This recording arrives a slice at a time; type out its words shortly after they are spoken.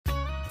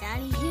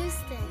Johnny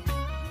Houston.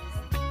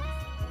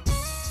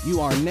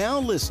 You are now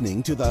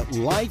listening to the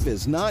Life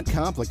is Not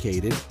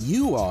Complicated,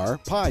 You Are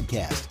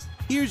podcast.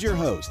 Here's your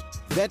host,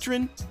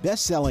 veteran,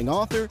 best-selling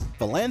author,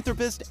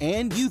 philanthropist,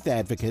 and youth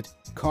advocate,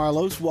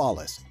 Carlos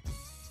Wallace.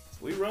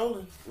 We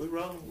rolling. I didn't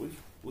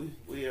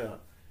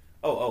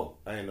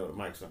know the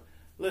mic's on.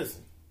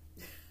 Listen,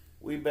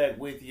 we back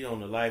with you on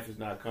the Life is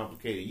Not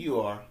Complicated, You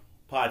Are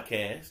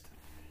podcast.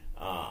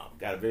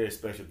 Got a very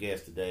special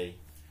guest today.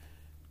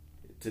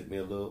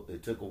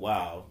 It took a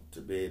while to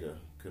be able to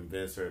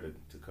convince her to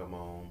come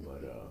on,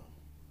 but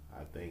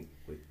I think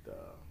with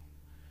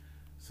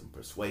some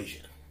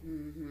persuasion,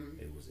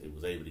 it was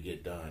able to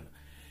get done.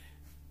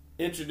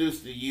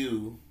 Introduce to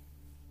you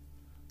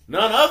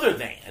none other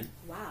than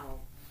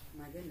wow,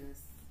 my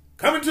goodness,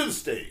 coming to the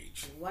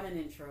stage. What an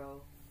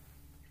intro!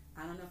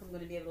 I don't know if I'm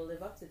going to be able to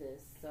live up to this,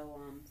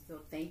 so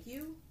thank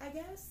you, I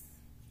guess.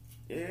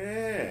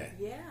 Yeah,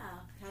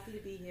 happy to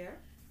be here.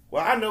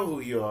 Well, I know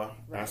who you are.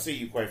 Right. I see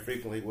you quite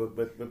frequently,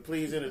 but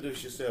please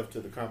introduce yourself to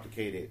the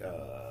complicated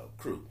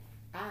crew.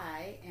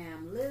 I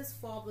am Liz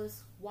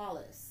Faubus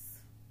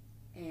Wallace,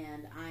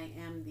 and I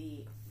am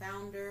the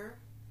founder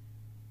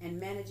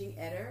and managing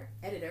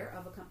editor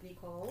of a company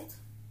called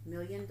 $1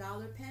 Million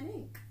Pen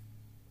Inc.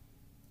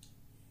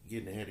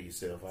 Getting ahead of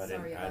yourself. I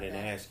Sorry didn't about that.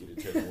 ask you to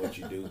tell me what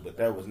you do, but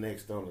that was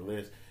next on the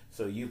list.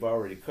 So you've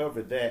already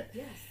covered that.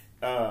 Yes.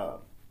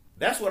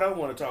 That's what I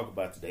want to talk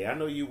about today. I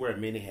know you wear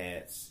many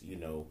hats. You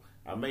know,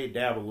 I may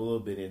dabble a little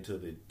bit into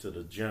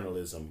the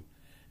journalism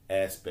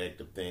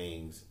aspect of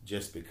things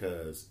just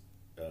because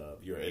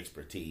of your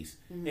expertise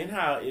and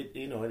how it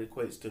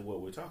equates to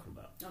what we're talking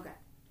about. Okay.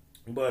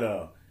 But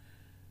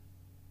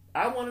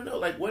I want to know,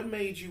 like, what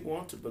made you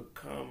want to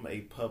become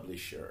a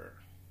publisher?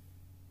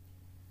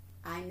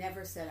 I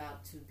never set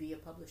out to be a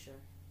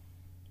publisher.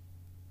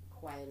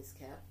 Quiet as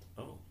kept.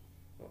 Oh,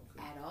 okay.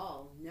 At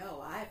all.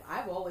 No,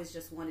 I've always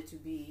just wanted to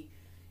be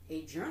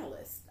a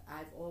journalist.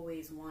 I've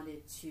always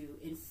wanted to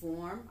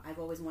inform. I've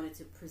always wanted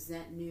to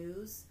present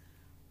news.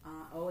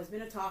 Always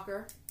been a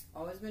talker.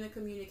 Always been a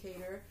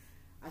communicator.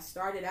 I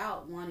started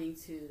out wanting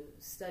to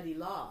study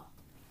law.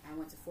 I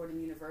went to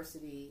Fordham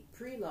University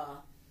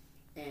pre-law,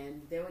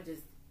 and it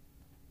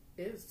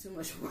was too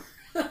much work.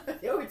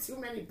 There were too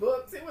many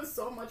books. It was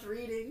so much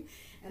reading.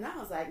 And I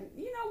was like,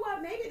 you know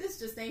what? Maybe this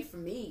just ain't for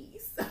me.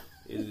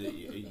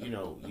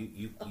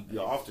 You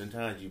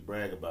oftentimes you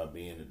brag about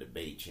being a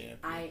debate champion.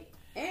 I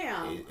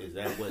am. Is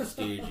that what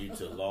steered you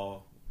to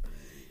law?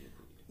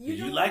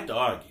 You like to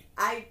argue.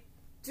 I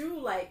do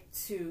like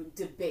to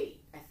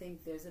debate. I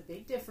think there's a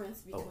big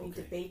difference between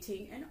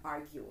debating and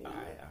arguing.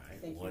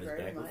 Thank you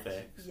very much.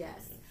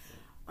 Yes.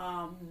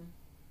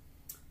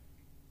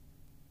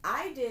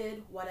 I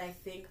did what I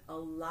think a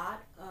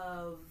lot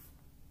of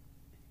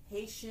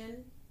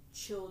Haitian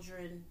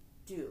children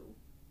do,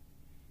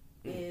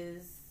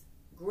 is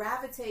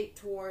gravitate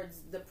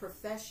towards the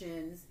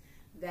professions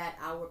that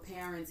our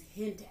parents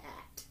hint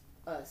at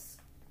us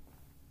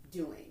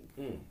doing.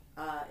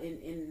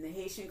 In the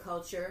Haitian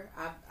culture,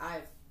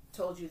 I've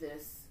told you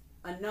this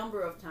a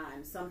number of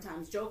times,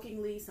 sometimes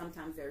jokingly,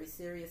 sometimes very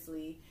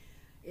seriously,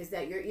 is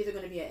that you're either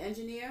going to be an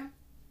engineer,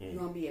 you're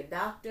going to be a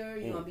doctor,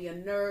 you're going to be a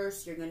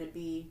nurse, you're going to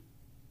be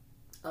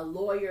a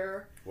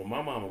lawyer. Well,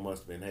 my mama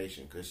must have been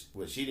Haitian because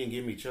she didn't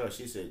give me choice.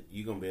 She said,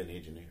 you're going to be an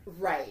engineer.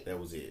 Right. That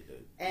was it.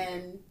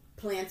 And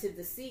planted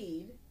the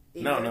seed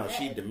in No, your head.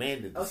 she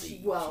demanded the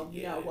seed.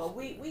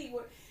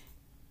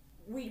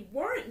 We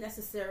weren't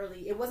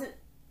necessarily, it wasn't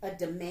a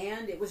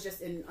demand, it was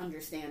just an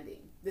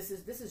understanding. This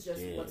is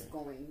just what's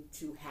going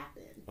to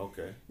happen.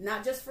 Okay.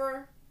 Not just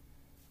for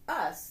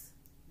us,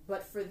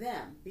 but for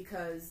them,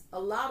 because a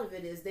lot of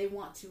it is they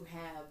want to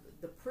have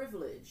the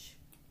privilege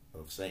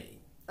of saying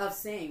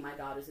my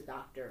daughter's a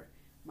doctor,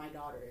 my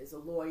daughter is a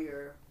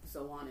lawyer,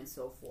 so on and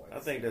so forth. I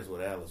think that's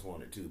what Alice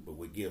wanted too, but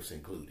with gifts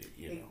included,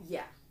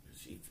 Yeah.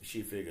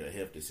 She figured a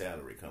hefty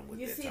salary come with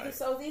that title.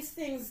 So these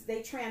things,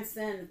 they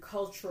transcend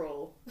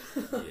cultural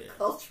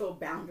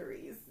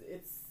boundaries.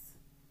 It's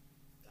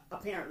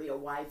apparently a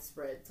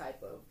widespread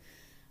type of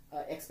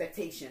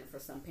expectation for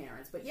some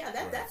parents. But yeah,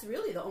 that's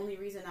really the only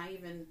reason I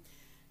even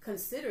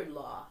considered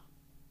law.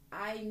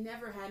 I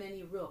never had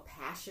any real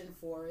passion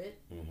for it,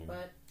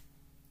 but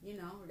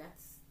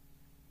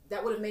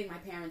that would have made my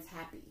parents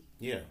happy.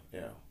 Yeah.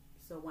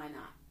 So why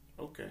not?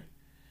 Okay.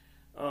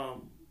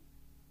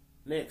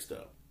 Next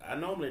up, I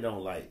normally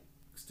don't like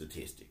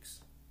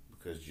statistics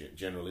because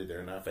generally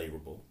they're not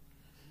favorable.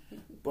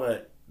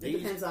 But it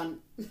depends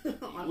on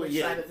which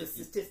side of the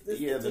statistics.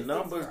 Yeah, the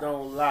numbers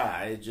don't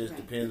lie. It just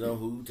depends on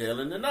who's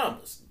telling the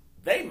numbers.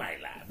 They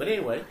might lie, but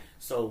anyway.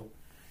 So,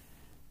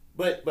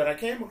 but I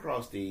came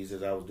across these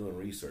as I was doing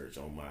research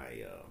on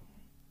my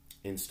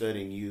in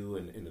studying you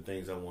and the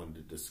things I wanted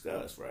to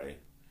discuss,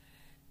 right?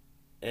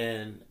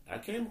 And I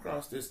came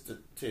across this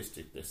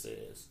statistic that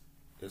says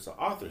it's an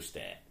author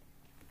stat.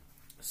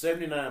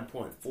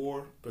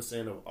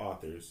 79.4% of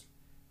authors,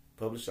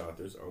 published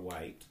authors, are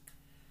white.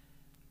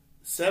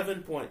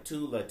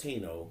 7.2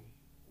 Latino,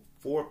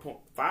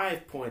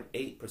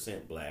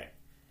 5.8% black,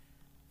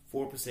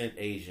 4%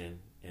 Asian,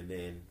 and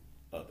then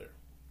other.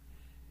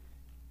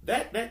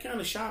 That kind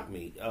of shocked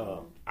me.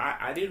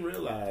 I didn't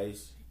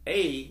realize,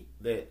 A,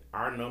 that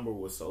our number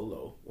was so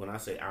low. When I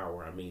say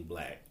our, I mean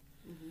black.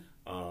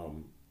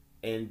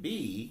 And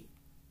B,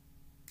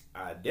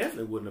 I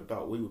definitely wouldn't have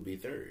thought we would be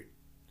third.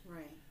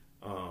 Right.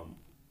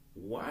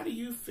 Why do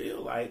you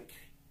feel like,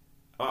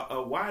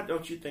 why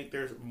don't you think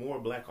there's more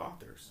black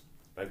authors?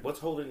 Like, what's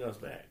holding us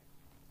back?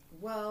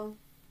 Well,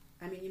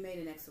 I mean, you made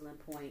an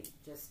excellent point.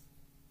 Just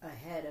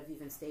ahead of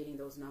even stating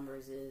those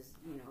numbers is,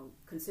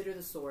 consider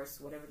the source,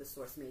 whatever the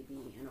source may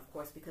be. And of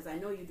course, because I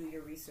know you do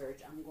your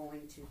research, I'm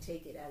going to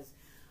take it as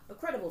a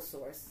credible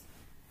source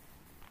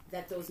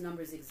that those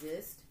numbers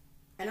exist.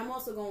 And I'm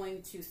also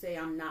going to say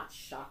I'm not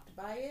shocked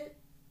by it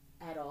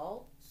at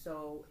all.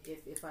 So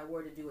if I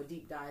were to do a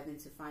deep dive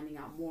into finding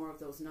out more of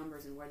those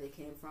numbers and where they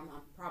came from,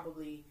 I'm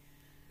probably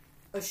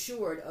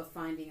assured of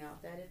finding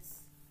out that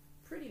it's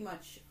pretty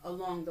much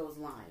along those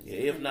lines. Yeah,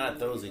 if not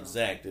those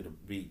exact, it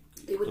would be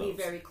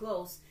very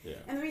close. Yeah.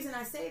 And the reason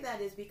I say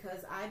that is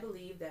because I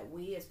believe that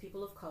we as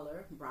people of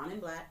color, brown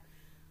and black,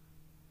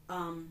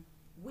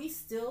 we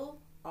still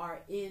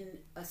are in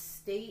a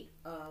state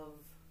of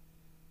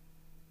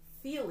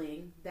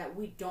feeling that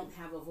we don't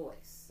have a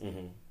voice.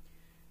 Mm-hmm.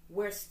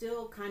 We're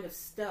still kind of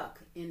stuck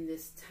in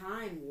this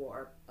time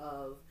warp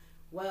of,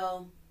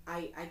 well,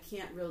 I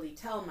can't really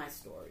tell my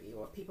story,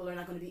 or people are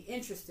not going to be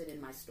interested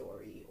in my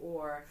story,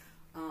 or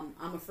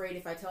I'm afraid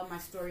if I tell my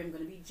story I'm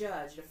going to be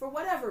judged, or for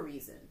whatever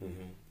reason.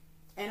 Mm-hmm.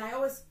 And I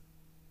always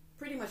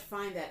pretty much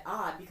find that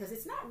odd, because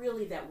it's not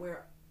really that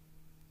we're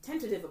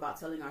tentative about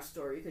telling our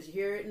story, because you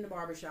hear it in the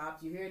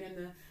barbershops, you hear it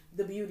in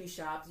the beauty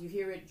shops, you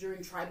hear it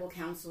during tribal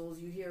councils,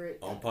 you hear it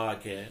on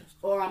podcasts.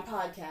 Or on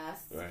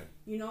podcasts. Right.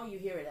 You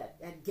hear it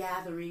at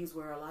gatherings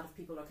where a lot of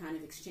people are kind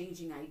of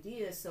exchanging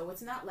ideas. So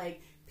it's not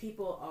like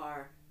people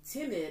are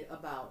timid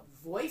about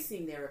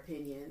voicing their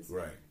opinions.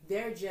 Right.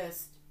 They're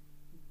just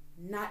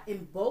not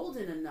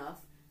emboldened enough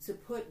to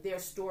put their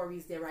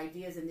stories, their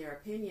ideas, and their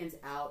opinions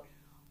out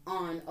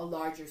on a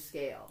larger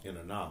scale. In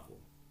a novel,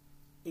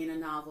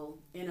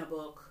 in a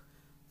book,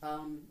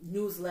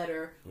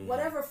 newsletter,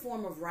 whatever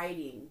form of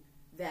writing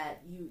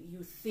that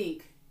you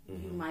think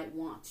you might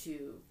want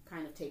to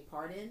kind of take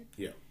part in.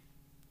 Yeah.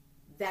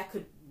 That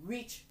could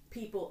reach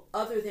people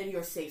other than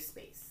your safe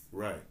space.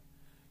 Right.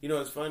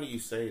 It's funny you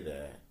say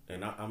that,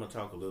 and I'm going to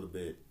talk a little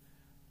bit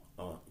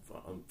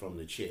from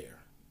the chair.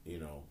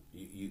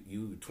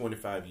 You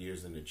 25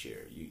 years in the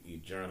chair. You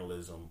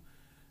journalism,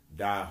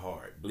 die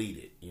hard, bleed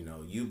it.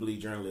 You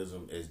bleed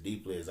journalism as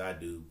deeply as I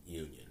do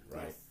union,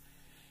 right? Yes.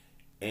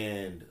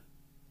 And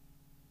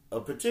a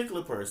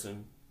particular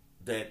person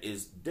that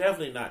is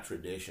definitely not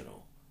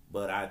traditional,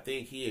 but I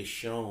think he has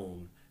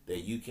shown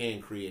that you can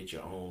create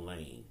your own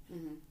lane,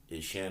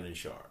 is Shannon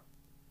Sharpe.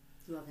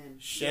 Love him.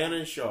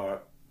 Shannon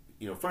Sharpe,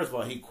 first of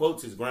all, he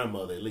quotes his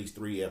grandmother at least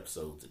 3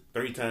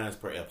 times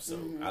per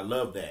episode. I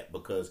love that,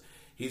 because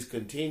he's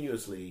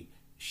continuously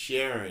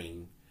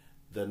sharing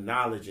the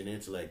knowledge and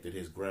intellect that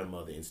his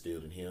grandmother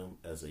instilled in him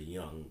as a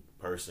young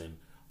person,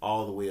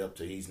 all the way up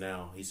to he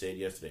said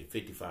yesterday,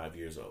 55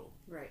 years old.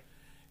 Right.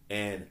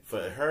 And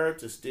for her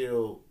to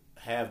still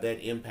have that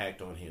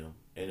impact on him,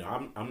 and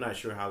I'm not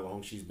sure how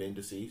long she's been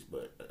deceased,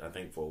 but I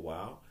think for a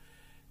while,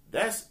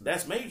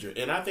 that's major.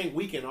 And I think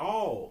we can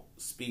all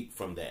speak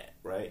from that,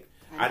 right?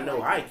 I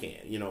know I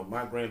can.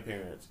 My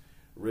grandparents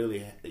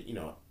really,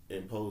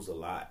 imposed a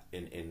lot,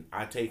 and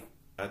I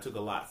took a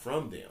lot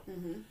from them.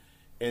 Mm-hmm.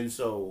 And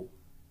so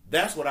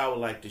that's what I would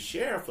like to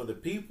share for the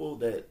people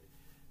that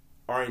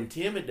are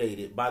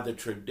intimidated by the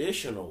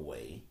traditional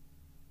way.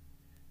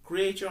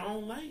 Create your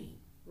own lane.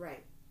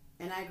 Right.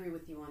 And I agree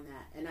with you on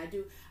that. And I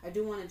do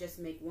want to just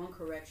make one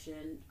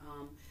correction,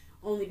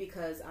 only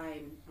because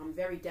I'm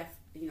very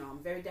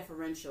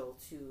deferential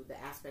to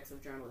the aspects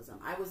of journalism.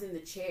 I was in the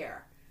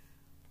chair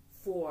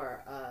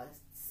for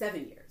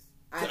 7 years.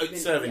 I've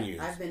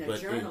been a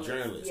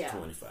journalist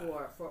 25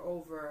 for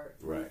over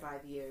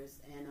 25 years,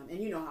 and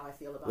you know how I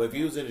feel about. Well, if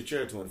you was in the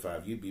chair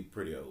 25, you'd be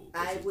pretty old.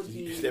 I would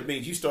be. That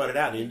means you started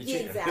out in the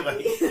chair.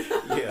 Exactly.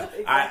 Yeah.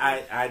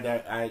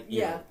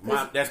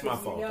 Exactly. That's my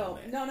fault. No,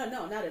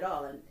 not at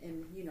all.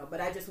 And but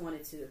I just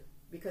wanted to,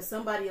 because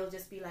somebody will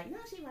just be like, no,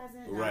 she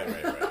wasn't.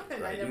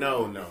 Right.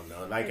 No.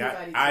 Like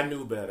I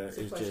knew better.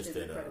 It's just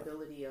that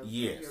credibility of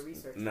yes. Your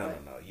research. No.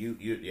 You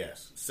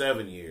yes,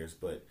 7 years,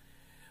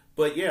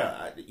 But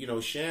yeah,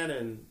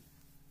 Shannon,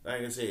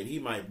 like I said, he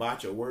might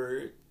botch a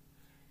word.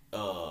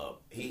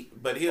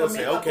 He'll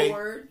say okay,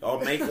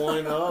 or make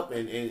one up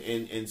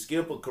and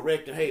skip or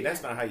correct it. Hey,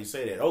 that's not how you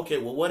say that. Okay,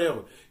 well,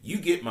 whatever. You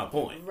get my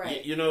point.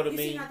 Right. You know what I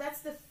mean? See, now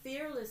that's the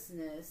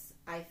fearlessness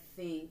I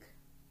think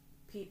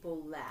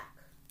people lack,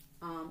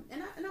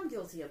 and I'm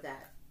guilty of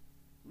that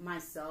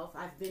myself.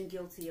 I've been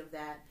guilty of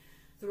that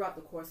throughout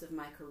the course of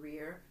my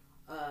career.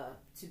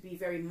 To be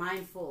very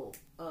mindful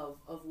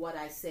of what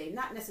I say,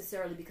 not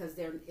necessarily because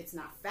it's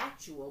not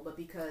factual, but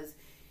because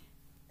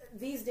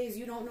these days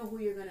you don't know who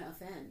you're going to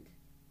offend.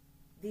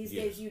 These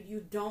days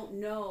you don't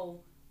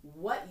know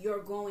what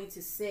you're going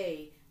to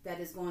say that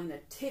is going to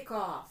tick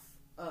off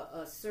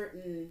a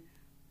certain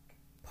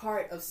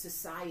part of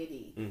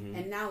society. Mm-hmm.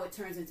 And now it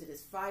turns into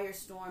this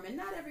firestorm, and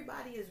not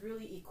everybody is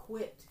really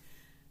equipped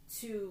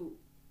to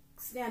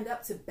stand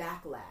up to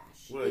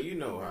backlash. Well, you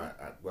know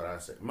what I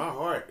say. My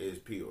heart is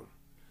pure.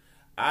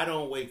 I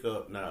don't wake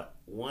up not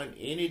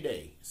any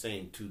day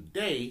saying,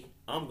 today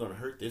I'm going to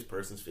hurt this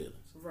person's feelings.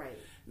 Right.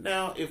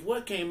 Now, if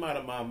what came out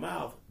of my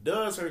mouth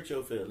does hurt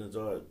your feelings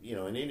or,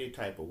 in any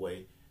type of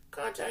way,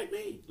 contact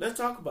me. Let's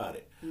talk about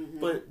it. Mm-hmm.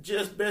 But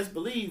just best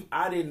believe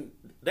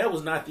that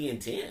was not the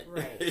intent.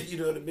 Right. You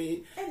know what I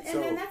mean?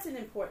 And that's an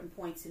important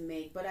point to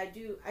make. But I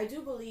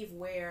do believe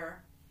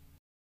where...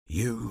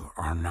 You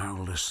are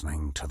now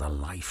listening to the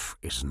Life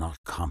is Not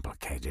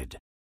Complicated.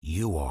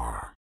 You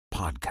Are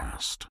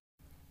podcast.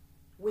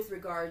 With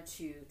regard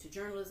to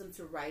journalism,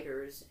 to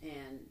writers,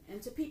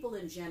 and to people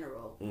in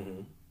general,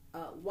 mm-hmm.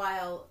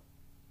 While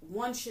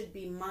one should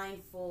be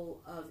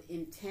mindful of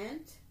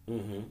intent,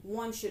 mm-hmm.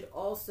 one should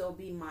also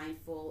be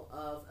mindful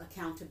of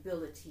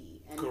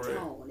accountability and Correct.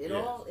 tone. Yes.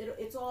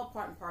 It's all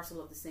part and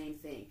parcel of the same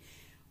thing.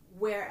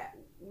 Where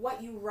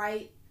what you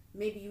write,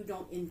 maybe you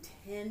don't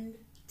intend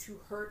to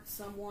hurt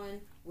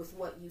someone with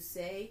what you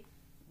say,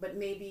 but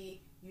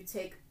maybe you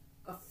take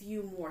a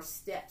few more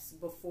steps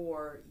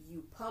before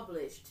you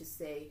publish to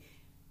say,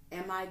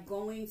 am I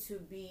going to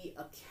be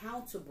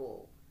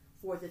accountable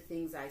for the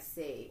things I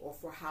say or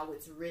for how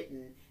it's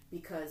written,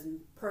 because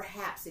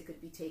perhaps it could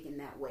be taken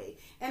that way.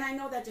 And I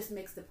know that just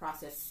makes the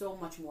process so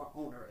much more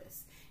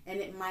onerous, and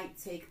it might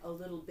take a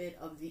little bit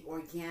of the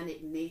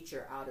organic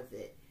nature out of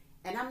it.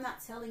 And I'm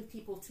not telling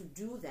people to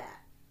do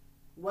that.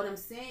 What I'm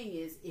saying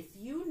is, if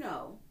you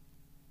know,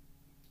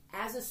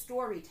 as a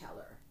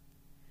storyteller,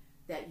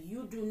 that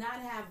you do not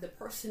have the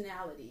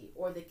personality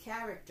or the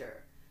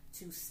character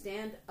to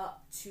stand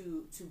up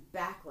to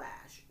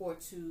backlash or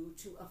to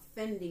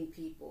offending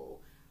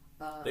people,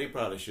 they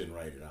probably shouldn't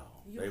write it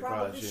all. You They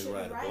probably shouldn't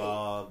write shouldn't a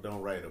blog.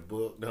 Don't write a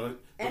book. Don't.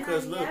 And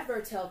Because I look,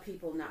 never tell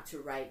people not to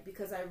write,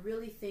 because I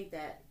really think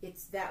that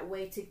it's that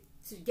way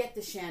to get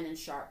the Shannon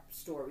Sharp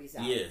stories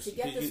out. Yes, to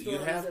get the you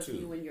stories have of to.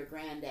 you and your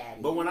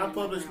granddaddy. But when I and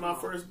published my grandma.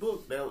 first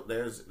book,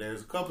 there's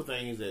a couple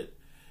things that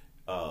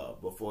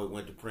before it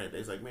went to print, they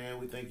was like, man,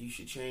 we think you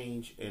should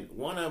change. And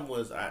one of them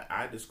was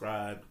I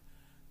described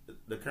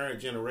the current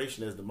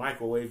generation as the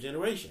microwave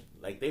generation.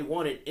 Like, they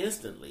want it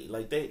instantly.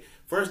 Like, they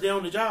first day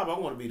on the job, I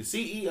want to be the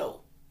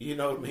CEO. You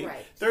know what I mean?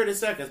 Right. 30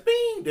 seconds,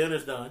 bing,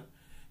 dinner's done.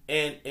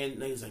 And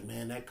they was like,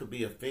 man, that could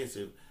be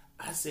offensive.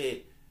 I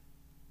said,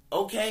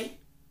 okay.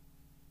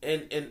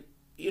 And in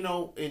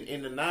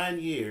the 9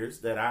 years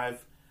that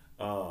I've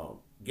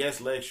guest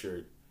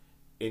lectured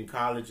in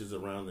colleges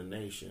around the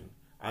nation,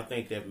 I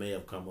think that may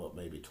have come up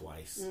maybe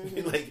twice.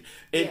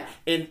 Mm-hmm.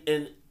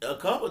 and a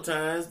couple of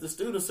times the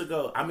students will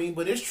go, I mean,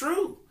 but it's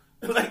true.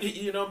 Like,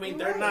 you know what I mean?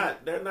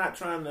 Right.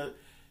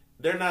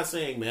 They're not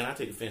saying, man, I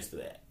take offense to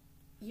that.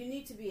 You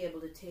need to be able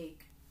to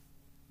take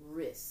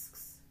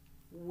risks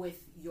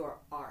with your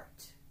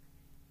art.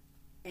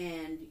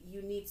 And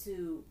you need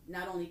to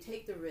not only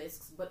take the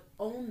risks, but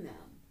own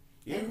them.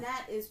 Yeah. And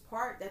that's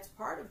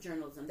part of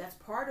journalism. That's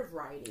part of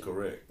writing.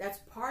 Correct. That's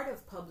part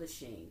of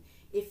publishing.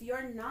 If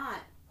you're not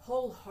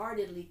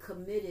wholeheartedly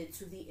committed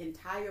to the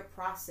entire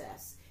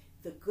process,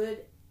 the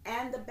good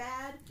and the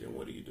bad, Then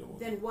what are you doing?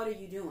 Yeah.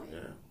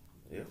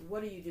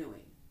 What are you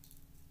doing?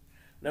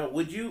 Now,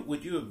 would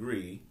you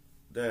agree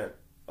that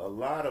a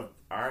lot of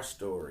our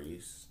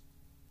stories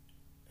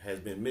has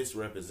been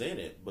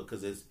misrepresented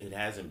because it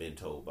hasn't been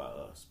told by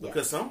us?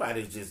 Because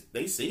somebody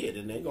they see it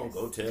and they're going to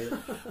go tell it.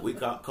 We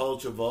call it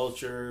culture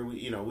vulture,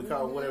 we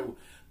call it whatever.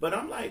 But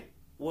I'm like,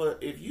 well,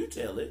 if you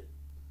tell it,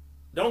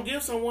 don't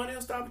give someone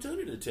else the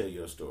opportunity to tell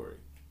your story.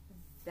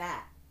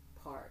 That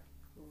part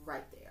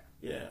right there.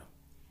 Yeah.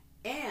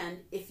 And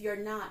if you're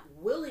not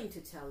willing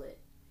to tell it,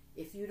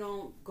 if you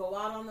don't go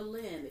out on a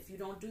limb, if you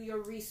don't do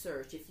your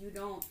research, if you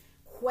don't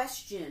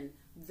question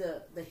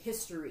the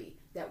history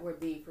that we're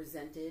being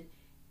presented,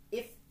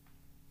 if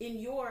in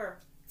your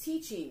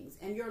teachings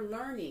and your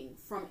learning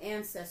from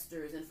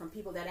ancestors and from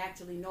people that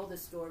actually know the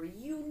story,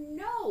 you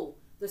know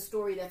the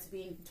story that's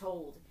being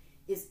told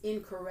is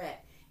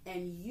incorrect,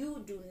 and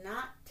you do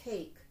not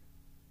take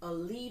a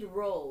lead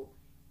role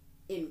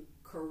in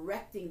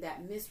correcting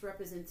that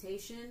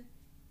misrepresentation,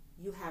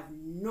 you have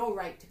no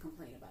right to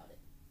complain about it.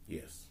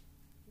 Yes.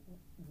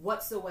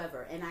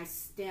 Whatsoever. And I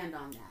stand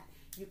on that.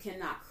 You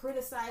cannot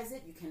criticize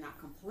it. You cannot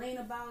complain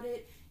about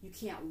it. You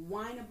can't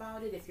whine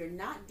about it. If you're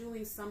not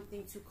doing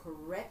something to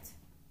correct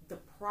the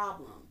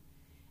problem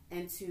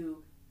and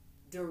to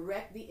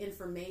direct the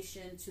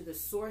information to the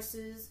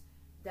sources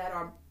that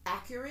are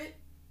accurate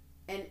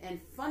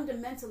and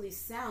fundamentally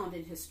sound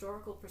in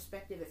historical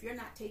perspective, if you're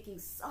not taking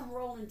some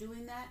role in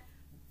doing that,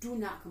 do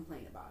not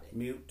complain about it.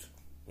 Mute.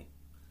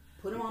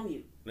 Put them on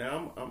mute.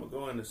 Now, I'm going to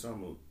go into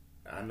some,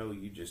 I know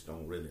you just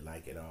don't really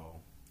like it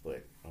all,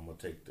 but I'm going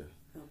to take the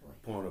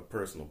point of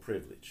personal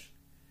privilege.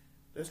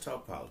 Let's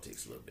talk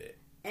politics a little bit.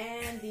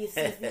 And this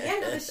is the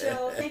end of the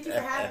show. Thank you for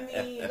having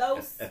me,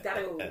 Los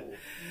Gato.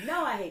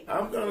 No, I hate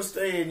politics. I'm going to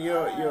stay in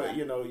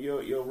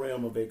your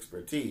realm of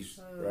expertise,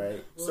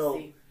 right? We'll so,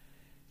 see.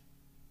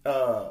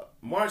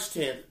 March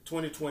 10th,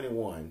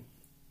 2021,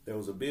 there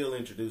was a bill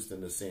introduced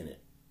in the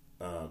Senate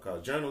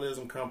called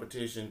Journalism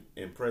Competition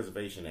and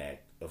Preservation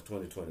Act of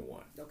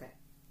 2021. Okay.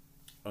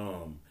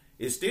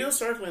 It's still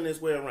circling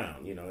its way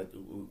around. You know,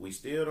 we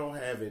still don't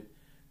have it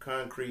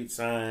concrete,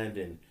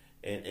 signed,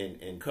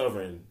 and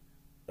covering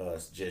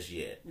us just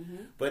yet.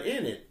 Mm-hmm. But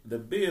in it, the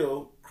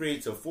bill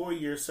creates a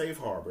 4-year safe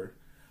harbor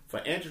for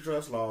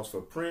antitrust laws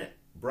for print,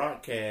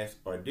 broadcast,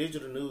 or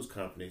digital news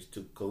companies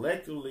to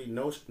collectively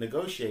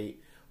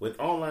negotiate with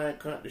online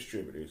content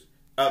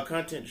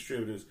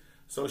distributors,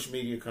 social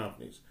media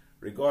companies,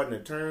 regarding the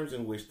terms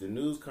in which the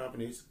news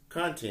company's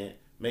content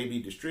may be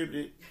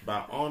distributed by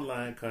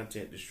online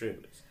content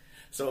distributors.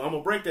 So I'm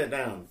going to break that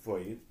down for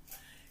you.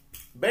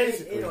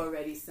 Basically, it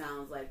already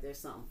sounds like there's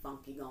something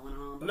funky going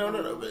on.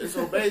 No.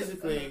 So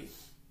basically,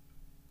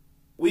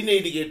 we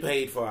need to get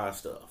paid for our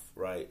stuff,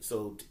 right?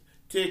 So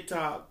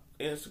TikTok,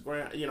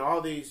 Instagram, you know,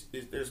 all these,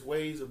 there's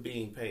ways of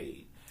being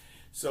paid.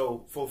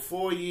 So for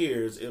 4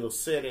 years, it'll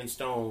set in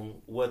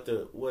stone what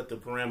the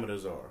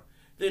parameters are.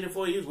 Then in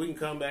 4 years, we can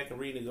come back and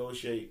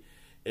renegotiate,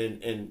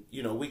 and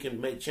you know, we can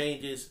make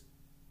changes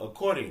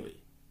accordingly.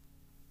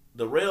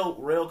 The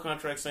rail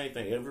contract, same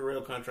thing. Every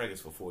rail contract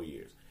is for 4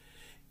 years.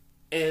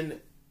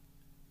 And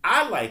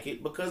I like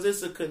it because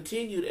it's a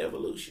continued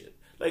evolution.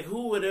 Like,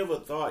 who would ever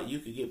thought you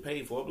could get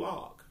paid for a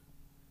blog?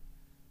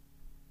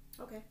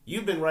 Okay.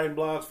 You've been writing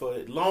blogs for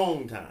a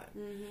long time.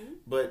 Mm-hmm.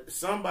 But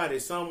somebody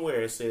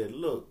somewhere said,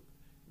 look,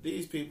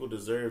 these people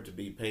deserve to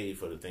be paid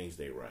for the things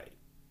they write.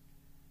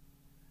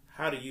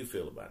 How do you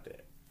feel about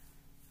that?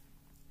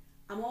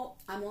 I'm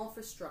all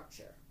for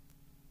structure.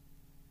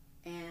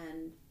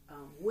 And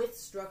with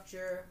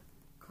structure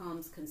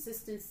comes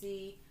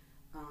consistency.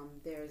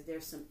 There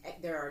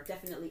are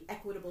definitely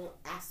equitable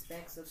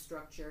aspects of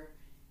structure,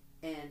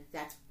 and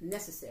that's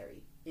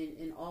necessary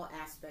in all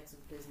aspects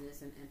of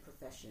business and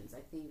professions.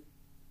 I think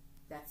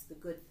that's the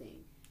good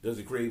thing. Does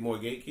it create more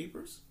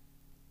gatekeepers?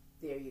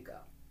 There you go.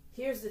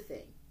 Here's the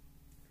thing.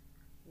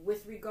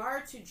 With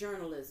regard to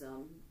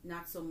journalism,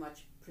 not so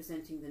much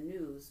presenting the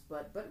news,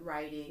 but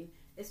writing,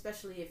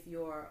 especially if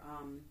you're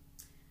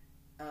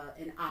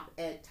an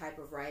op-ed type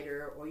of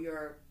writer, or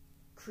you're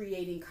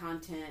creating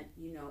content,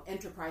 you know,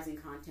 enterprising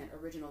content,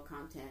 original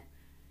content,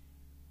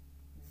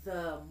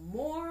 the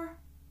more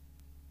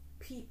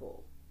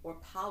people or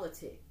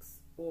politics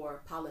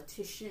or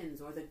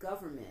politicians or the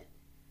government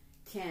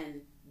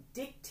can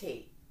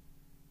dictate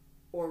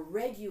or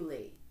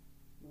regulate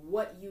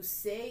what you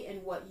say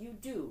and what you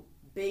do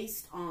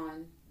based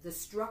on the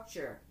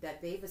structure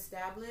that they've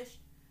established,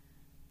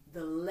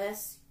 the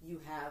less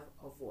you have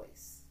a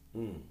voice.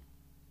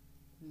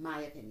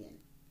 My opinion.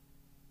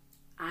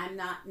 I'm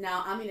not,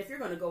 now, I mean, if you're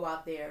going to go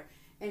out there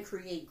and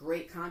create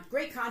great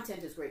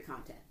content is great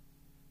content.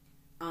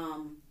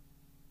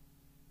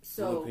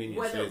 So what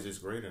opinion says it's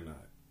great or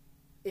not?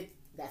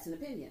 That's an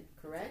opinion,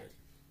 correct?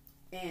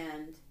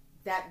 Okay.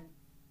 And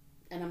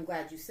I'm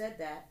glad you said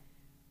that.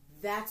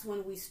 That's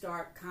when we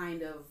start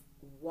kind of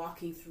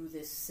walking through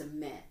this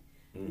cement.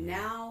 Mm-hmm.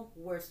 Now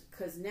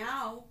because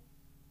now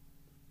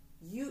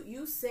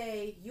you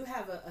say, you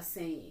have a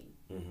saying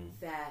mm-hmm.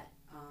 that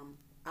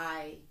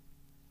I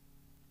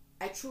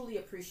truly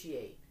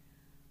appreciate.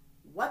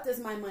 What does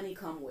my money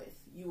come with?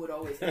 You would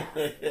always ask,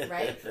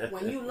 right?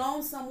 When you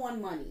loan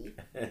someone money,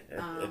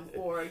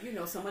 or, you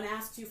know, someone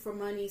asks you for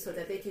money so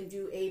that they can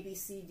do A, B,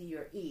 C, D,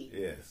 or E.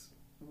 Yes.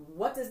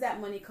 What does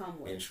that money come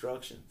with?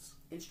 Instructions.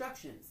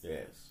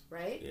 Yes.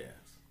 Right?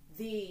 Yes.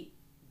 The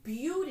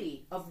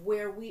beauty of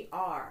where we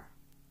are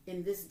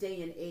in this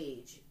day and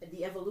age,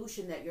 the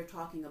evolution that you're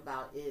talking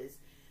about, is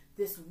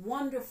this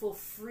wonderful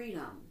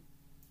freedom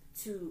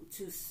to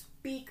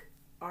speak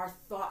our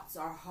thoughts,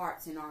 our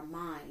hearts, and our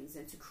minds,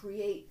 and to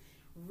create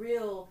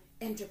real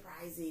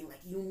enterprising, like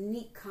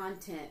unique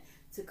content,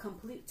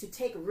 to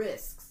take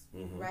risks,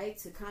 mm-hmm. right?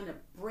 To kind of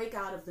break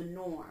out of the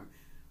norm,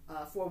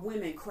 for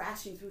women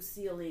crashing through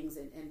ceilings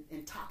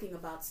and talking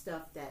about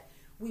stuff that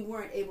we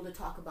weren't able to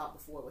talk about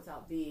before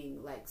without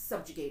being like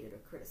subjugated or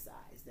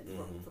criticized, and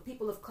mm-hmm. for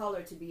people of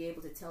color to be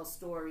able to tell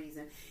stories,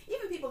 and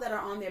even people that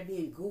are on there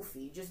being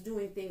goofy, just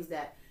doing things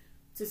that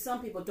to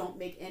some people don't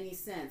make any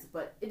sense,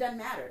 but it doesn't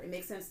matter. It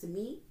makes sense to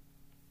me.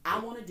 I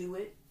want to do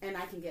it, and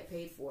I can get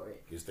paid for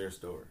it. It's their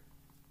story.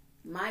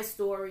 My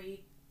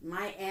story,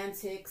 my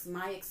antics,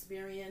 my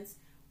experience.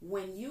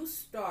 When you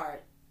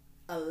start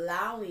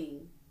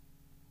allowing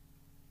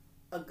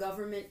a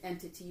government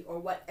entity or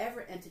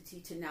whatever entity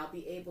to now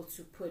be able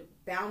to put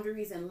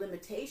boundaries and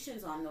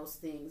limitations on those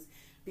things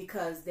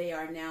because they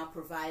are now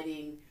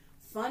providing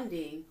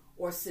funding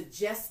or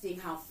suggesting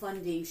how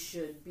funding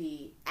should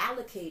be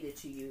allocated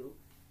to you,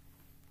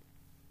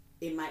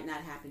 it might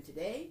not happen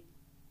today,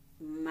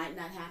 might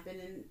not happen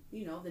in,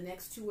 you know, the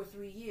next 2 or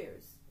 3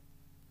 years.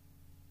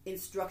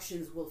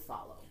 Instructions will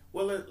follow.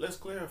 Well, let's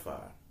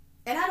clarify.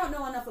 And I don't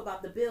know enough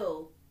about the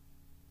bill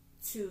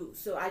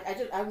so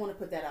I want to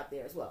put that out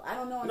there as well. I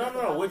don't know enough.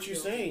 No. What you're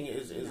saying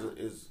is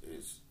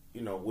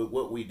you know, with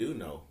what we do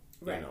know.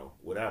 you know,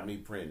 without me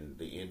printing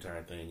the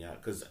entire thing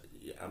out, because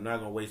I'm not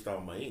gonna waste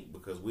all my ink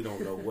because we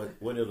don't know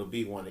what it'll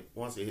be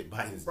once it hit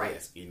Biden's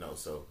desk, you know.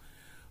 So,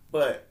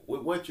 but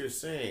with what you're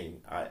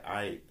saying,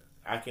 I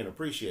can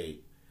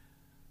appreciate.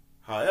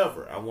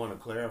 However, I want to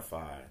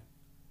clarify: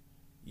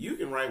 you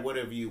can write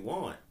whatever you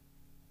want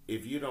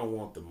if you don't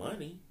want the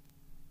money.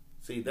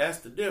 See, that's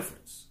the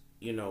difference,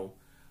 you know.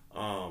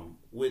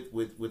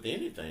 With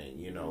anything,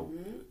 you know,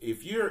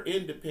 if you're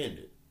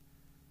independent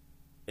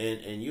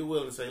and you're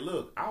willing to say,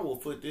 look, I will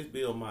foot this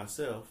bill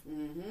myself,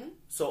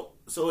 so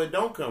it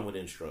don't come with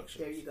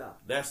instructions. There you go.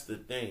 That's the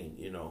thing,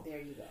 you know. There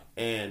you go.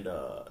 And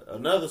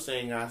another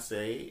thing I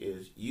say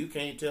is you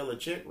can't tell a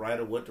check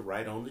writer what to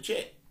write on the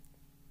check.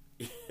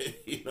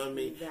 You know what I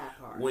mean? That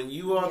part. When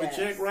you are the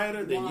check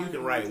writer, then you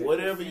can write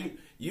whatever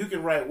you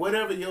can write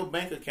whatever your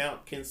bank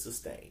account can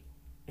sustain.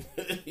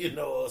 You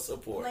know, or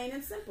support. Plain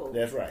and simple.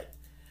 That's right.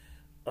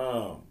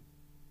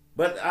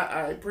 But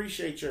I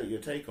appreciate your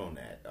take on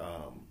that.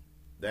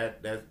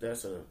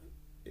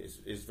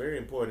 It's very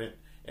important,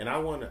 and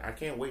I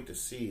can't wait to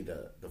see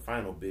the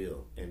final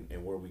bill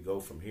and where we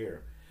go from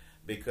here,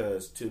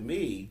 because to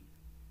me,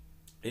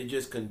 it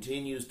just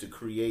continues to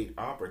create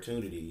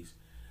opportunities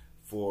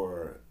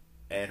for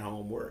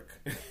at-home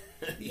work.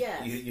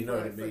 Yes, you know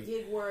what I mean? For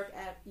gig work,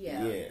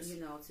 yes.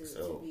 You know,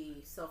 to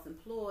be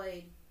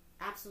self-employed.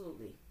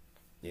 Absolutely.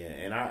 Yeah,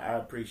 and I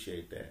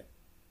appreciate that.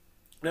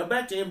 Now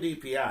back to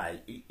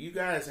MDPI, you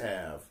guys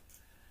have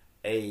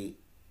a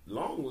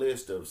long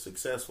list of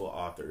successful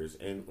authors,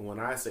 and when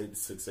I say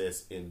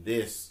success in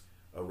this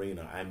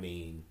arena, I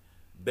mean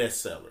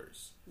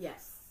bestsellers.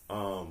 Yes.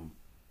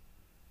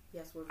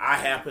 Yes, I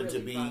happen to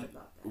be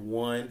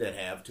one that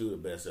have 2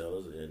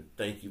 bestsellers, and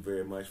thank you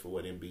very much for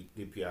what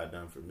MDPI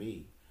done for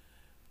me.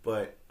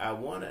 But I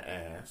want to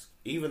ask,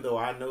 even though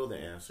I know the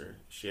answer,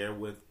 share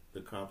with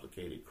the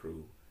Complicated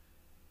crew,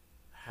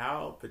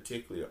 how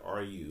particular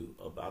are you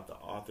about the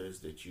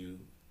authors that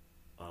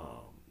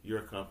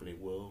your company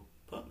will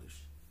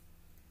publish?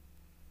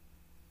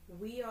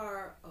 We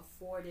are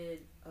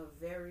afforded a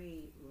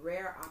very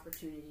rare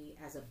opportunity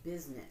as a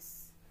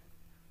business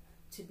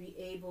to be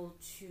able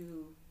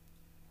to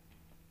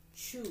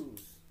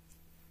choose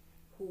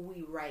who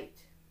we write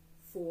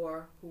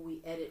for, who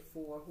we edit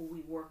for, who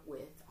we work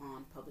with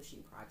on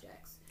publishing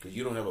projects. Because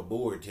you don't have a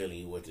board telling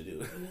you what to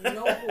do.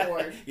 No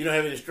board. You don't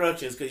have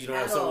instructions because you don't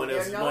have someone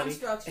else's money. There are no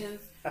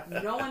instructions.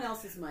 No one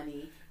else's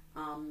money.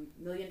 $1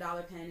 Million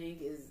Penning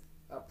is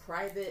a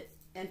private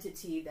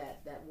entity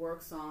that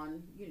works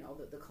on, you know,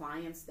 the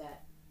clients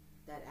that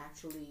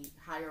actually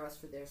hire us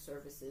for their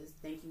services.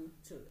 Thank you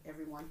to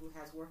everyone who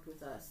has worked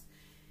with us.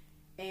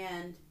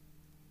 And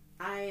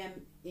I am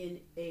in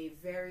a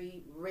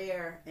very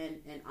rare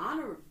and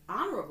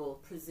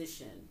honorable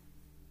position,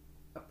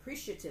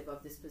 appreciative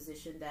of this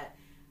position, that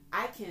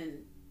I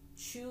can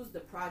choose the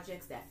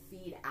projects that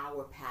feed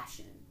our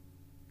passion.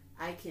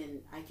 I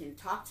can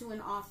talk to an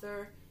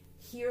author,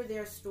 hear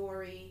their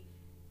story,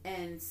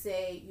 and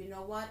say, you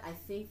know what, I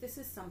think this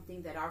is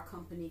something that our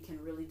company can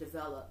really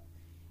develop.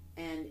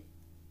 And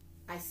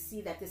I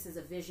see that this is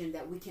a vision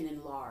that we can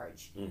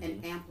enlarge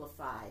and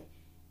amplify,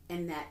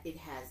 and that it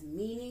has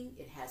meaning,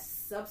 it has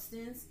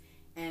substance,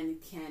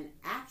 and can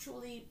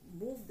actually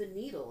move the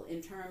needle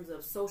in terms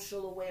of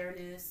social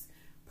awareness,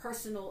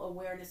 personal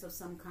awareness of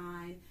some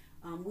kind.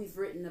 We've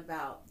written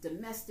about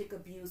domestic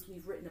abuse,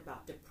 we've written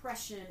about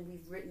depression,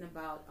 we've written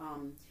about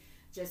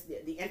just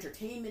the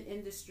entertainment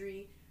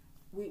industry.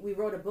 We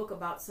wrote a book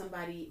about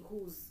somebody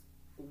whose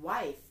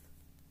wife,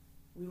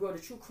 we wrote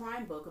a true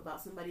crime book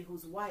about somebody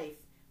whose wife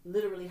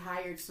literally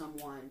hired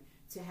someone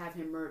to have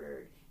him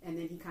murdered. And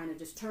then he kind of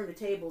just turned the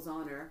tables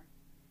on her,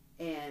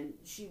 and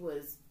she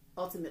was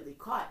ultimately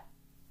caught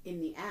in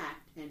the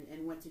act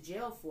and went to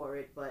jail for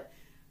it. But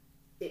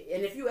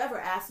and if you ever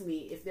ask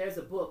me if there's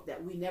a book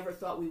that we never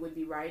thought we would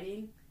be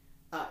writing,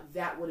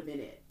 that would have been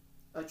it,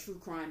 a true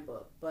crime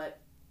book. But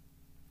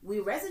we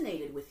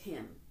resonated with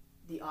him,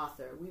 the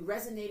author. We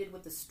resonated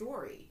with the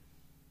story.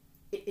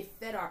 It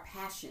fed our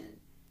passion.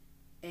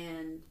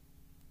 And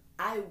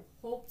I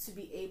hope to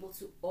be able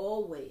to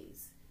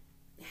always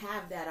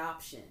have that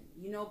option,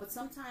 you know. But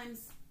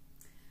sometimes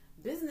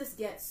business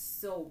gets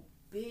so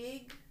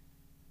big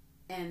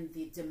and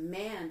the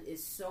demand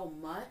is so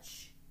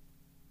much,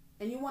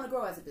 and you want to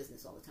grow as a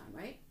business all the time,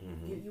 right?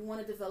 You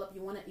want to develop,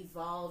 you want to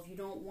evolve, you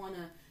don't want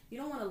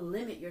to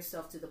limit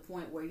yourself to the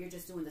point where you're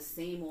just doing the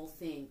same old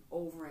thing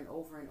over and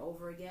over and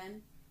over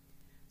again.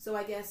 So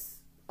I guess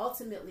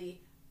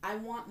ultimately I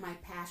want my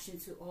passion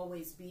to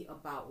always be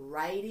about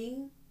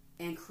writing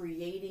and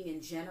creating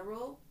in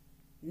general,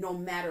 no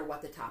matter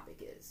what the topic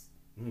is.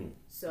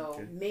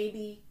 So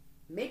maybe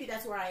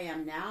that's where I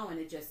am now, and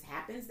it just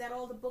happens that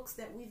all the books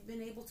that we've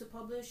been able to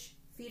publish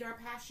feed our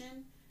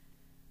passion.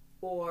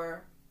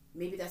 Or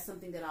maybe that's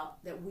something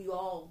that we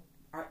all,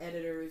 our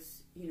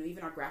editors, you know,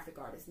 even our graphic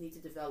artists, need to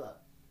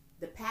develop.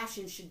 The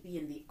passion should be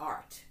in the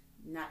art,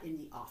 not in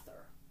the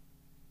author.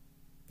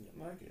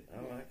 I like it.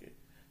 I like it.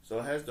 So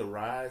has the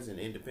rise in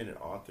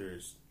independent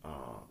authors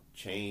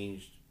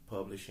changed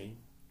publishing?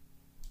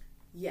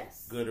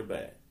 Yes. Good or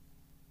bad?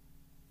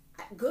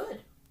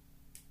 good,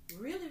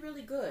 really,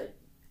 really good.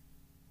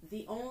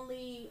 The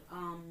only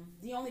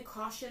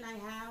caution I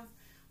have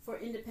for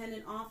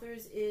independent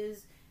authors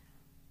is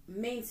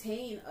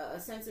maintain a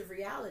sense of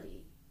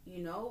reality.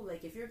 You know,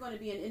 like if you're going to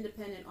be an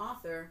independent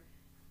author,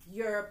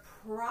 you're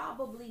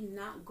probably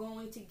not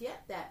going to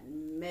get that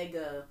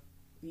mega,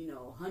 you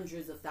know,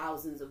 hundreds of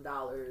thousands of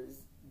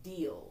dollars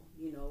deal,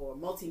 you know, or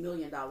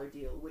multi-million-dollar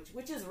deal,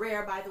 which is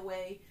rare, by the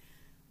way,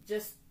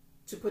 just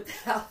to put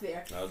that out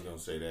there. I was going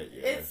to say that,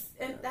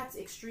 yeah. That's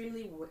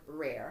extremely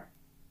rare.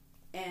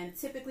 And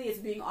typically it's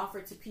being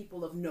offered to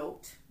people of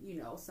note, you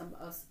know,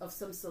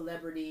 some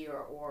celebrity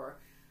or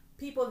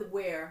people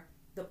where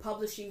the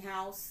publishing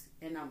house,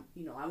 and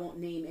you know, I won't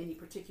name any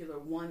particular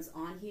ones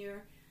on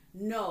here,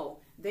 no,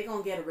 they're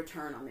going to get a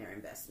return on their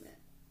investment.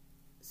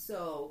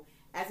 So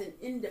as an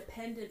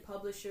independent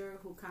publisher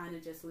who kind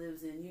of just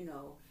lives in, you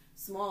know,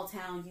 small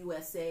town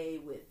USA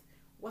with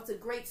what's a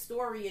great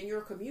story in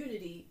your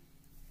community,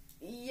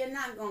 you're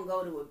not going to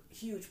go to a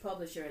huge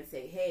publisher and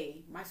say,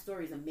 hey, my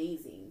story's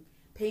amazing.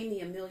 Pay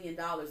me $1 million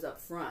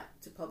up front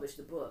to publish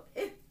the book.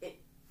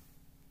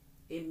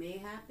 It may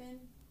happen.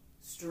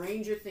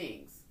 Stranger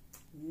things.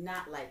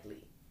 Not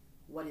likely.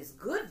 What is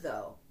good,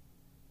 though,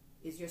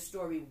 is your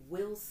story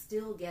will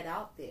still get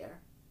out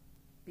there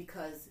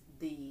because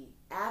the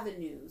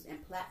avenues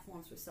and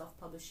platforms for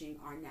self-publishing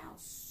are now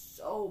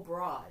so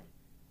broad.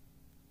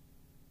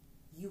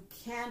 You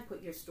can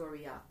put your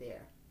story out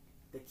there.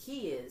 The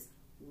key is,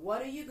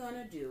 what are you going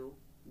to do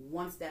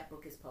once that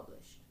book is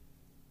published?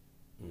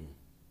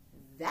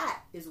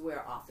 That is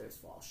where authors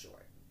fall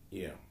short.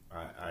 Yeah,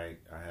 I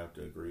have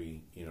to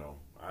agree. You know,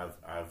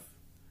 I've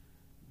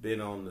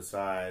been on the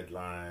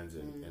sidelines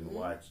and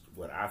watched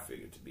what I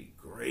figured to be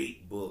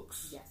great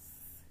books. Yes.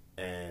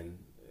 And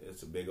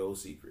it's a big old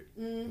secret.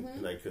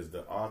 Like, because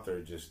the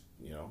author just,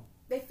 you know,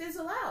 they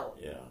fizzle out.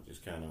 Yeah,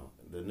 just kind of,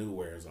 the new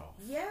wears off.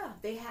 Yeah,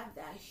 they have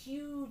that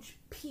huge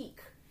peak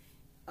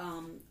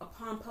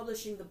upon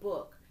publishing the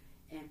book.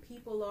 And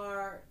people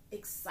are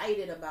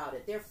excited about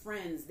it. Their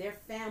friends, their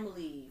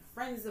family,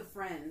 friends of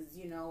friends,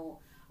 you know,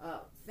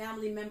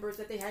 family members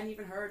that they hadn't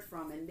even heard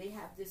from. And they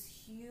have this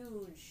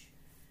huge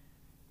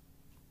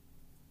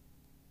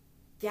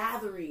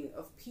gathering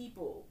of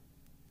people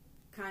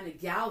kind of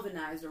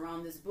galvanized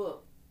around this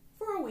book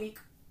for a week,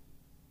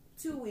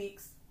 2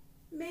 weeks,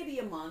 maybe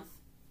a month.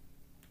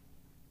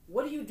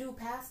 What do you do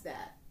past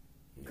that?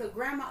 Because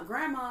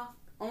grandma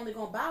only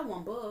gonna buy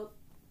one book.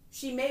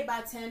 She may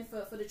buy 10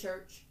 for the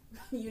church,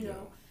 you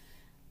know. Yeah.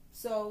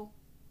 So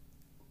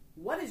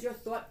what is your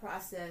thought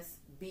process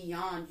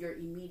beyond your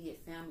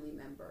immediate family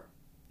member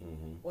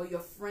or your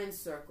friend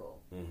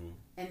circle?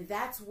 And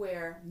that's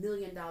where $1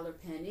 Million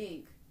Pen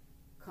Inc.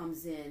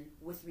 comes in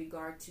with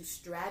regard to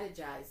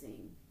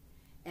strategizing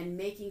and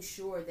making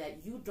sure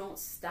that you don't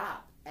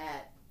stop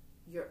at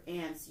your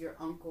aunts, your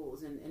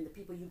uncles, and the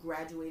people you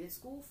graduated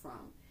school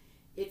from.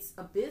 It's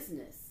a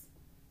business.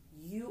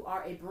 You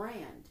are a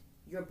brand.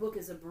 Your book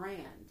is a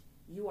brand.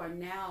 You are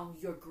now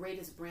your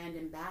greatest brand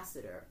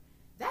ambassador.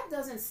 That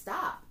doesn't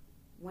stop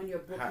when your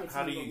book hits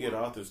How do you get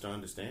authors to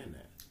understand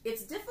that?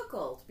 It's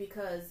difficult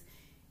because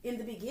in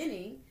the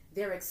beginning,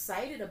 they're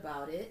excited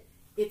about it.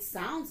 It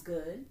sounds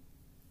good.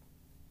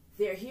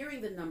 They're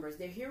hearing the numbers.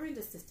 They're hearing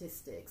the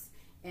statistics.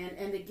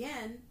 And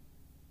again,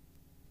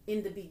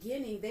 in the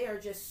beginning, they are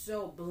just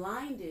so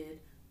blinded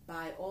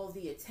by all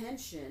the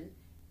attention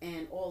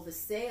and all the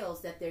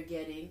sales that they're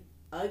getting,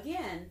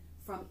 again,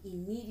 from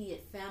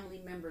immediate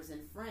family members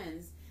and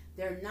friends.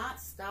 They're not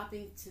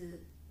stopping to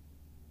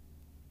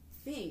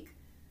think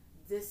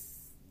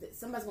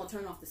somebody's going to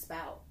turn off the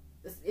spout.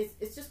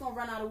 It's just going to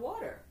run out of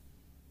water.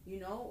 You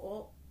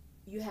know,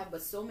 you have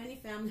but so many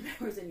family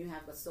members and you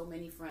have but so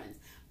many friends.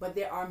 But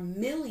there are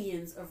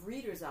millions of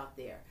readers out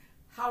there.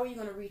 How are you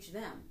going to reach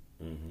them?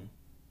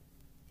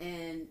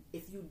 And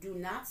if you do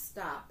not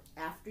stop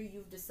after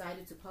you've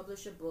decided to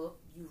publish a book,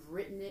 you've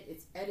written it,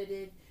 it's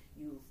edited,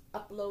 you've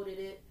uploaded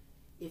it,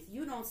 if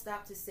you don't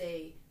stop to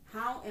say,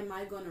 how am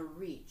I going to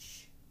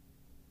reach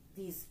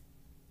these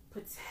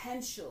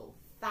potential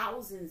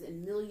thousands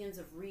and millions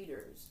of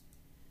readers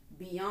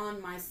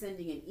beyond my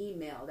sending an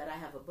email that I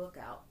have a book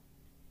out,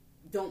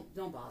 don't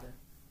bother.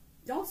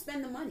 Don't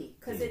spend the money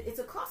because it's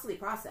a costly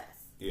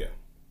process. Yeah.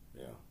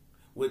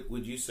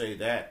 Would you say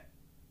that,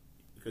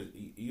 because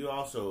you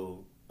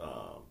also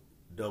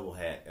double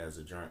hat as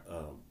a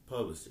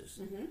publicist,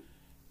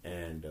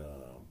 and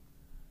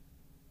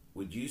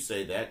would you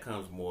say that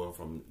comes more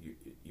from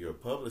your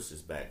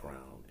publicist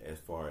background as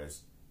far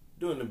as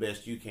doing the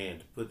best you can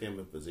to put them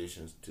in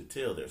positions to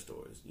tell their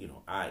stories, you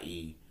know,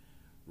 i.e.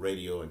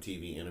 radio and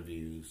TV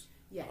interviews,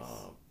 yes,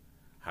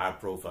 high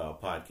profile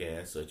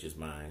podcasts such as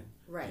mine,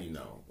 right? You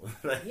know,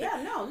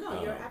 yeah,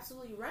 no, you're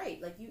absolutely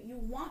right. Like you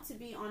want to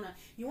be on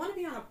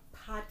a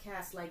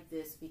podcast like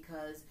this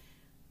because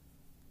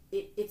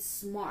it's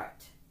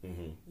smart,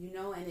 you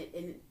know,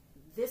 and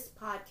this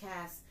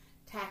podcast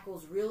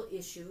tackles real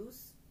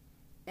issues,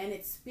 and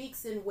it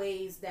speaks in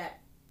ways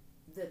that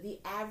the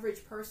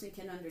average person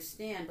can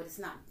understand, but it's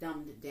not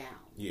dumbed down.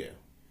 Yeah.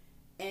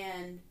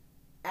 And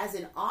as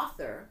an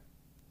author,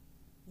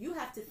 you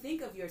have to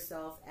think of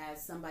yourself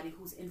as somebody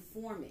who's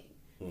informing.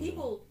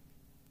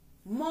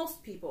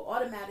 Most people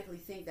automatically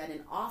think that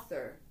an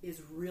author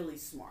is really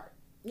smart.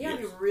 You have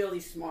to be really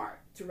smart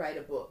to write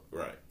a book.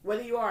 Right.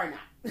 Whether you are or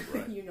not.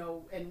 Right.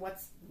 And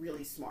what's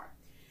really smart.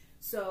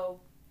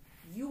 So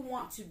you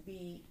want to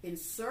be in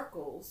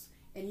circles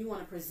and you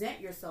want to present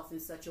yourself in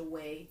such a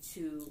way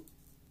to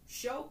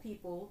show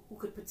people who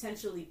could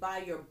potentially buy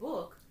your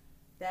book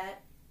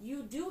that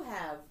you do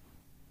have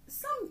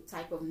some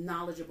type of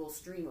knowledgeable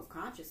stream of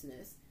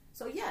consciousness.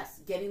 So yes,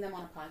 getting them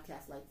on a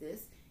podcast like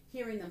this,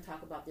 hearing them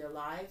talk about their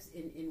lives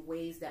in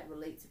ways that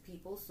relate to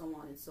people, so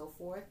on and so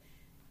forth,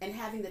 and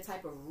having the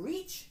type of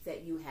reach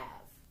that you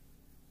have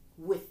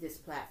with this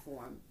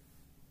platform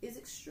is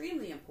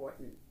extremely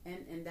important.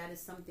 And that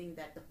is something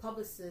that the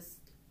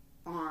publicist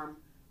arm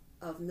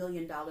of $1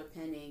 Million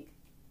Pen Inc.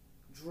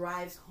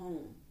 drives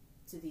home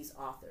to these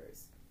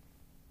authors.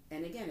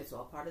 And again, it's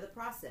all part of the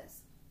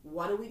process.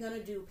 What are we going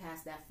to do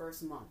past that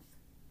first month?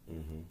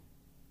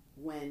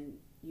 When,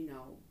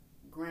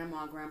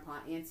 grandma, grandpa,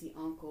 auntie,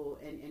 uncle,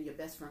 and your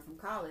best friend from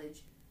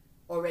college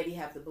already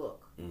have the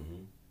book.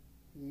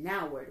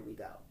 Now where do we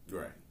go?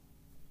 Right.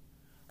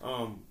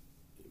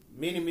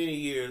 Many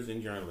years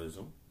in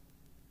journalism,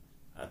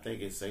 I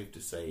think it's safe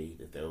to say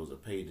that there was a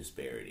pay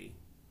disparity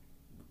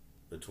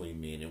between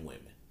men and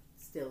women.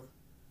 Still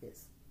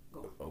is.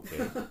 Go on.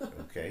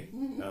 Okay.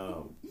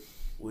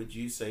 Would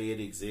you say it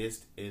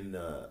exists in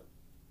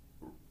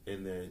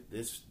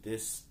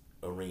this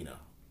arena?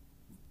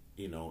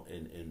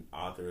 In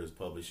authors,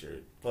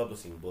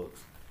 publishing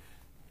books.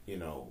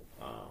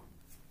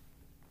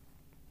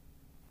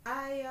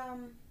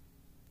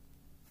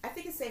 I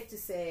think it's safe to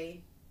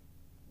say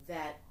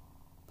that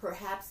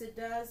perhaps it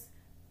does,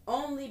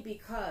 only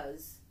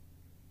because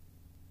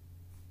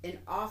an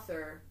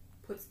author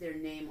puts their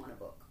name on a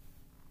book.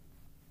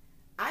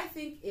 I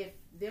think if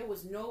there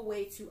was no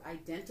way to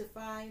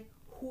identify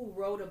who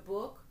wrote a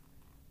book,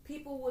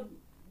 people would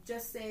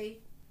just say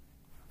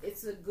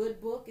it's a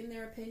good book in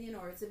their opinion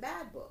or it's a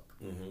bad book.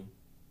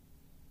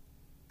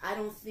 I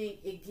don't think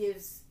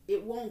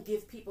it won't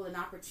give people an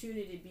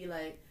opportunity to be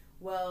like,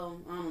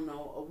 well, I don't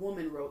know, a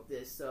woman wrote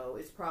this, so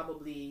it's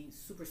probably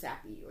super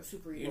sappy or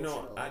super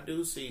emotional. I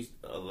do see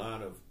a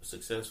lot of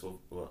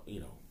successful,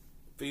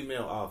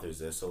 female authors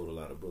that sold a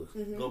lot of books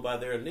go by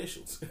their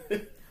initials.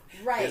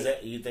 Right. Is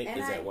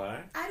that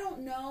why? I don't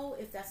know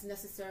if that's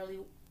necessarily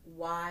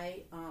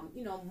why.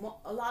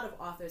 A lot of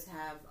authors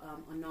have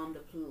a nom de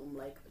plume,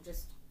 like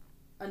just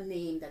a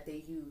name that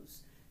they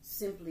use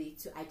simply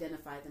to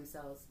identify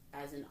themselves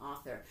as an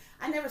author.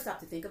 I never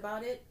stopped to think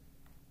about it.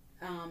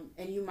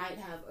 And you might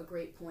have a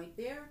great point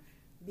there,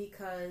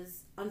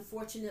 because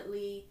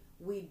unfortunately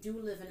we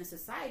do live in a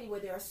society where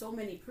there are so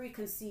many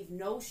preconceived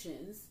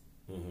notions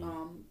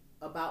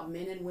about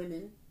men and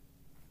women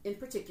in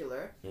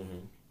particular,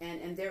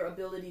 and their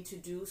ability to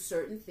do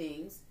certain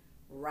things.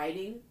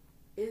 Writing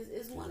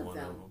is one of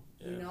them.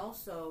 Yeah.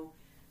 So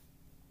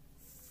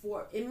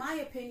in my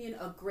opinion,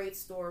 a great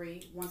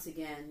story, once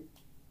again,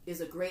 is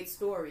a great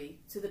story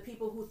to the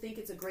people who think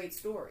it's a great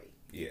story.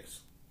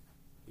 Yes.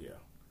 Yeah.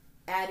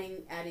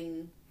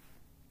 Adding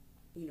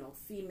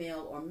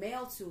female or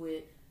male to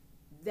it,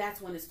 that's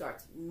when it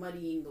starts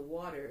muddying the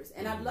waters.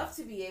 And I'd love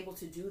to be able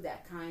to do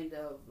that kind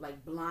of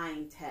like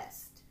blind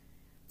test,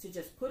 to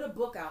just put a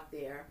book out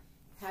there,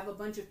 have a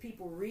bunch of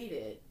people read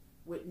it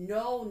with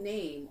no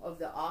name of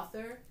the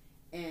author,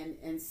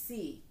 and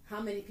see how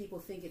many people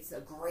think it's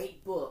a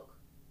great book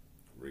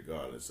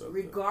regardless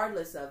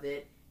of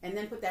it, and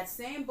then put that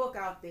same book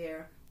out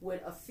there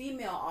with a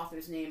female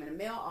author's name and a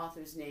male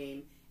author's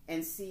name,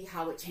 and see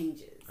how it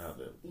changes.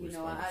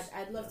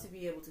 I'd love to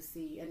be able to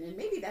see, and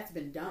maybe that's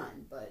been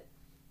done, but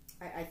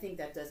I think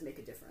that does make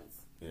a difference.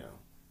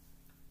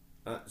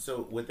 Yeah.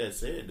 So with that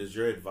said, does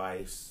your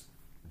advice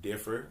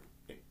differ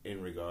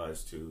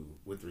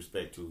with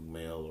respect to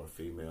male or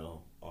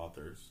female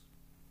authors?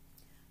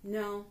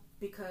 No,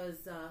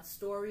 because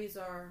stories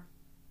are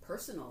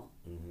personal.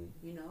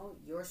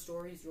 Your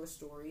story is your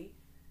story,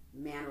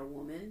 man or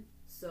woman.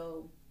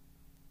 So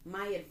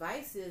my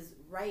advice is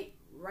write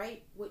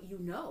what you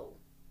know.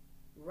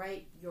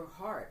 Write your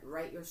heart,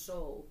 write your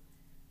soul.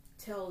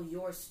 Tell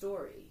your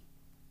story.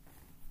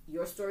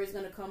 Your story is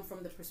going to come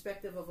from the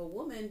perspective of a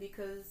woman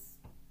because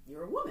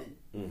you're a woman,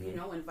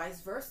 and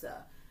vice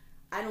versa.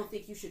 I don't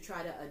think you should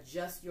try to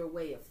adjust your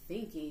way of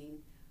thinking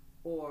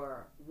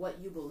or what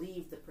you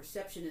believe the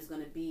perception is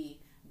going to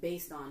be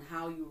based on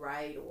how you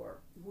write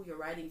or who you're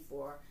writing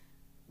for.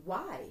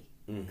 Why?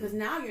 Because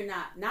now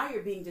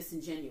you're being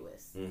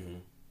disingenuous.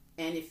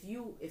 And if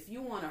you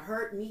want to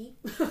hurt me,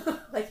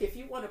 like if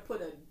you want to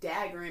put a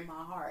dagger in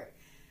my heart,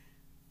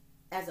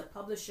 as a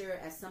publisher,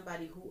 as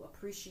somebody who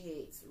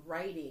appreciates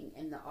writing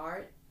and the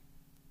art,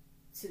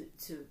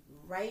 to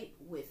write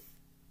with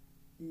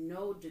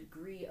no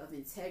degree of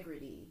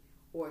integrity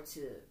or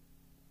to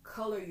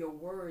color your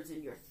words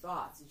and your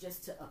thoughts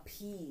just to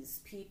appease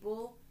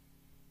people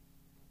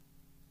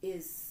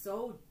is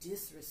so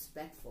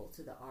disrespectful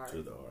to the art.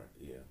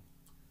 Yeah.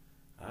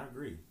 I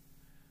agree.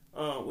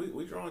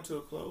 we're drawing to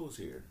a close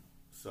here.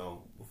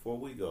 So before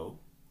we go,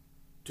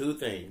 two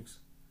things.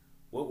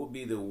 What would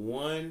be the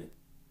one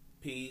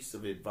piece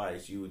of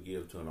advice you would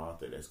give to an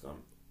author that's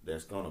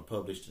going to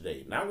publish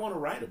today? Not want to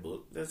write a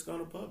book, that's going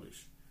to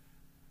publish.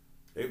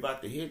 They're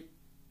about to hit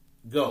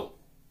go.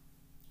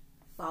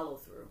 Follow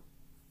through.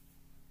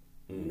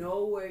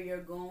 Know where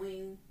you're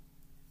going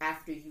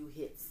after you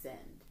hit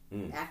send,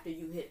 after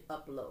you hit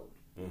upload,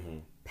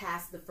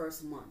 past the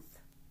first month.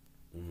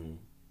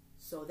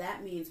 So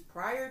that means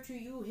prior to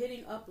you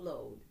hitting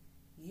upload,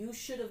 you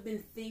should have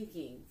been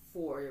thinking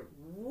for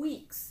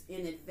weeks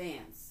in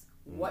advance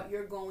what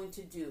you're going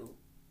to do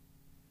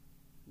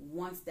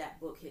once that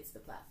book hits the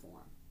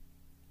platform.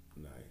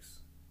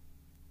 Nice.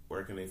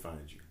 Where can they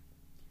find you?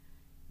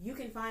 You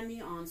can find me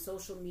on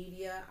social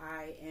media.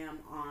 I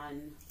am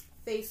on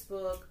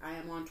Facebook. I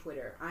am on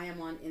Twitter. I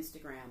am on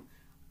Instagram.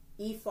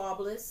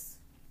 eFaubulous,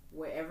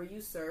 wherever you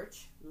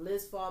search.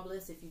 Liz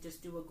Faubulous, if you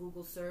just do a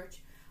Google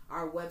search.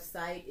 Our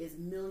website is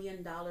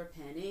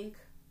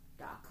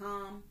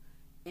milliondollarpeninc.com,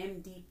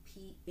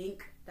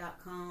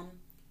 mdpinc.com,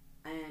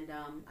 and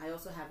I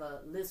also have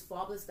a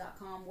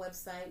lizfaubulous.com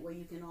website where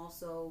you can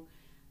also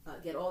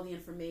get all the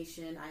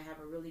information. I have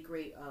a really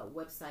great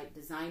website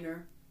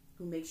designer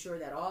who makes sure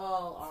that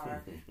all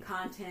our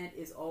content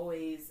is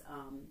always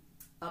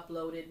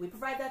uploaded. We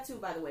provide that too,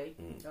 by the way,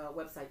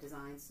 website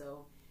design.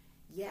 So,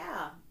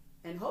 yeah.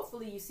 And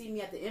hopefully you see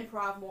me at the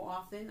Improv more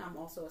often. I'm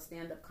also a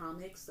stand-up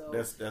comic. So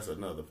that's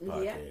another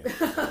podcast.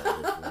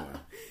 Yeah.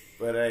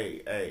 But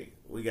hey,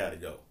 we got to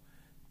go.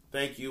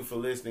 Thank you for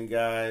listening,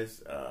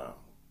 guys.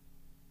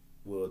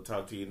 We'll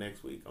talk to you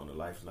next week on the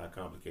Life is Not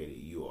Complicated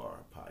You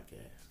Are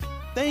podcast.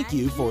 Thank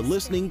you for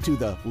listening to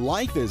the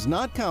Life is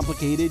Not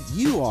Complicated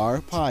You Are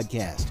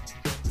podcast.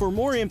 For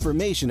more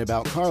information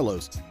about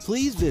Carlos,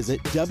 please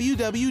visit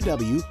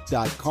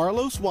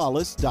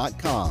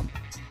www.carloswallace.com.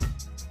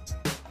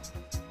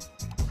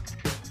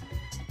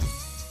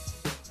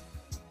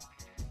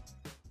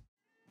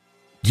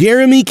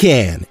 Jeremy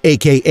Can,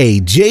 aka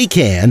J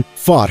Can,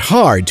 fought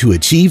hard to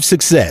achieve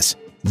success.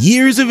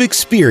 Years of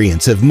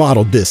experience have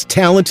modeled this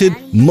talented,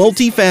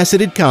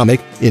 multifaceted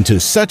comic into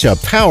such a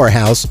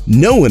powerhouse,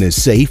 no one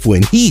is safe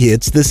when he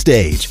hits the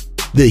stage.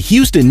 The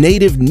Houston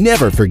native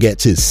never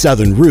forgets his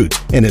southern roots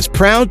and is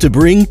proud to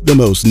bring the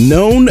most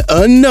known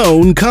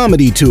unknown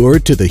comedy tour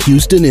to the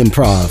Houston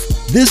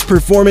Improv. This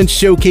performance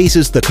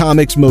showcases the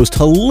comic's most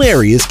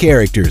hilarious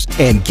characters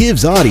and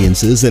gives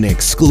audiences an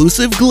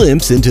exclusive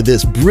glimpse into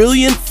this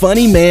brilliant,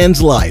 funny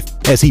man's life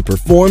as he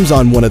performs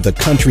on one of the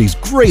country's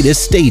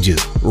greatest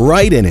stages,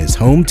 right in his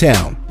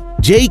hometown.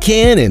 J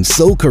Can and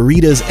Soul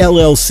Caritas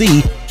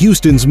LLC,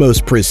 Houston's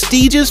most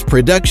prestigious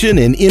production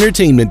and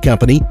entertainment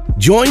company,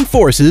 join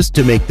forces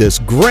to make this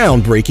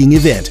groundbreaking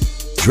event.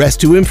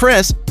 Dressed to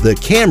impress, the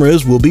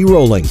cameras will be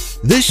rolling.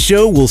 This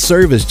show will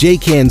serve as J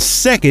Can's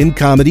second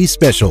comedy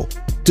special.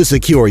 To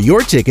secure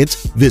your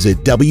tickets, visit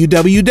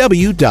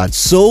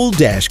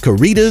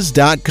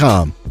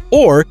www.soul-caritas.com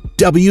or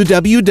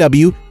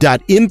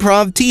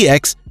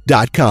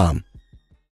www.improvtx.com.